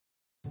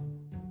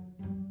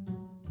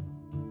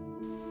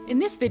In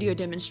this video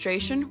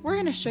demonstration, we're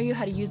going to show you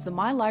how to use the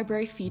My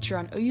Library feature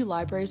on OU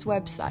Library's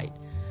website.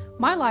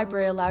 My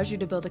Library allows you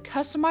to build a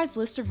customized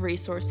list of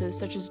resources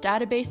such as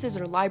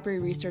databases or library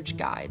research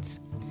guides.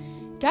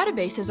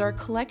 Databases are a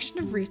collection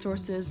of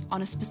resources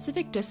on a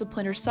specific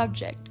discipline or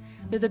subject.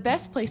 They're the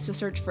best place to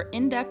search for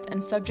in-depth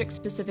and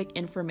subject-specific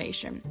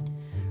information.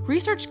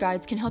 Research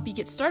guides can help you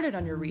get started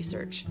on your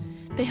research.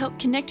 They help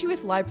connect you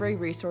with library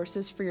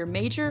resources for your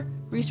major,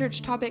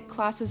 research topic,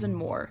 classes, and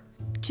more.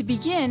 To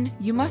begin,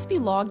 you must be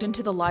logged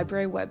into the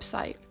library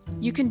website.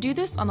 You can do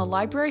this on the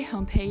library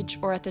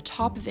homepage or at the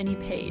top of any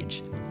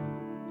page.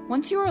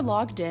 Once you are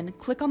logged in,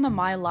 click on the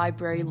My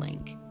Library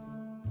link.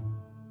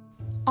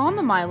 On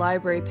the My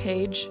Library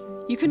page,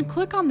 you can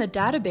click on the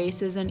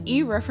Databases and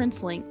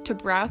e-reference link to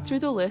browse through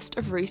the list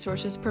of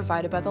resources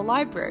provided by the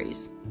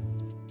libraries.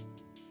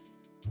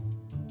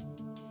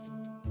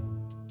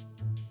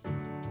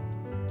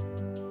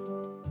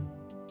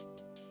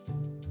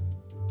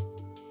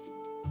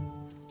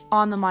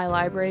 On the My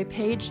Library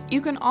page,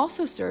 you can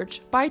also search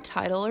by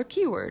title or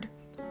keyword,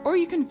 or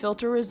you can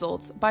filter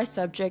results by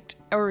subject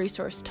or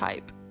resource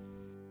type.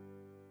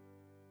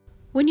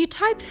 When you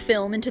type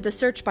film into the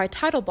search by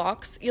title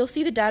box, you'll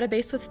see the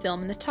database with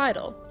film in the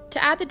title.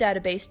 To add the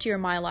database to your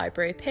My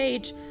Library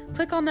page,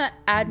 click on the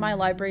Add My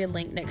Library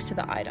link next to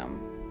the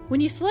item. When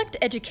you select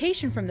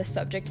Education from the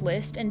subject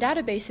list and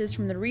Databases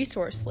from the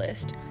resource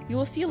list, you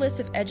will see a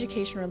list of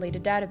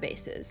education-related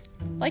databases.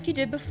 Like you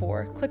did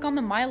before, click on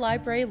the My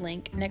Library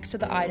link next to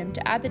the item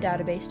to add the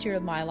database to your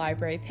My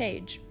Library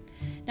page.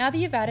 Now that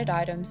you've added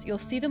items, you'll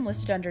see them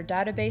listed under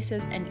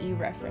Databases and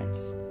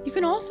e-reference. You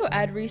can also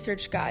add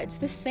research guides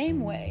the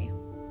same way,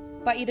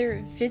 by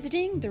either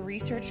visiting the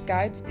Research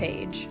Guides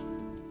page,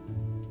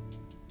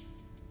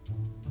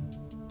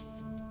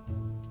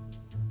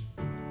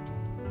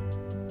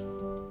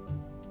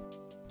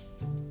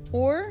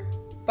 or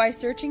by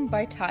searching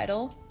by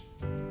title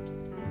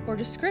or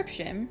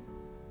description,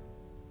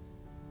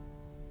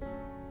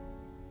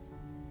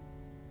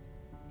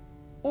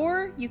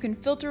 or you can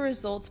filter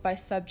results by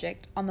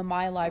subject on the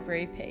My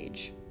Library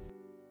page.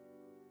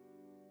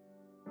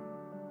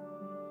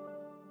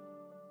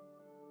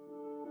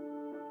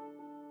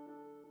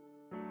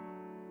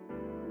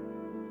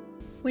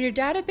 When your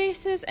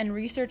databases and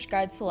research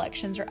guide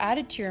selections are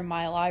added to your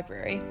My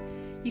Library,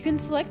 you can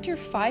select your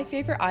 5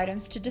 favorite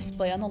items to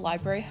display on the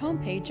library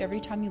homepage every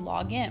time you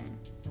log in.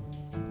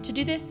 To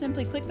do this,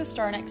 simply click the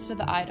star next to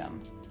the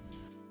item.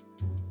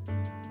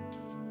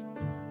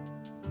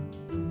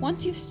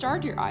 Once you've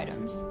starred your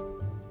items,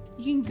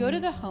 you can go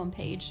to the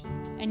homepage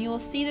and you will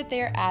see that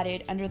they are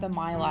added under the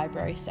My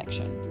Library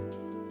section.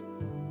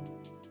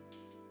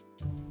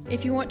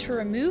 If you want to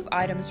remove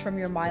items from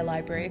your My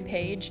Library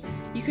page,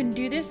 you can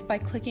do this by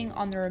clicking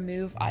on the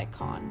Remove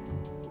icon.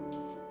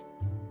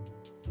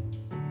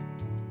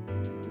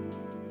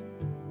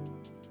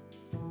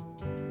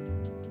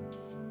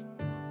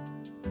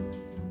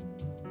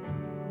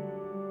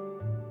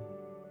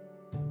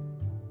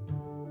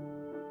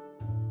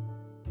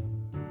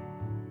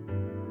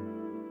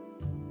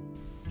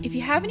 If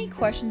you have any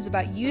questions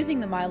about using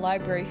the My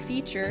Library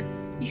feature,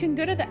 you can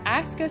go to the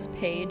Ask Us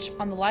page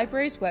on the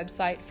library's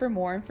website for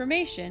more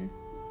information.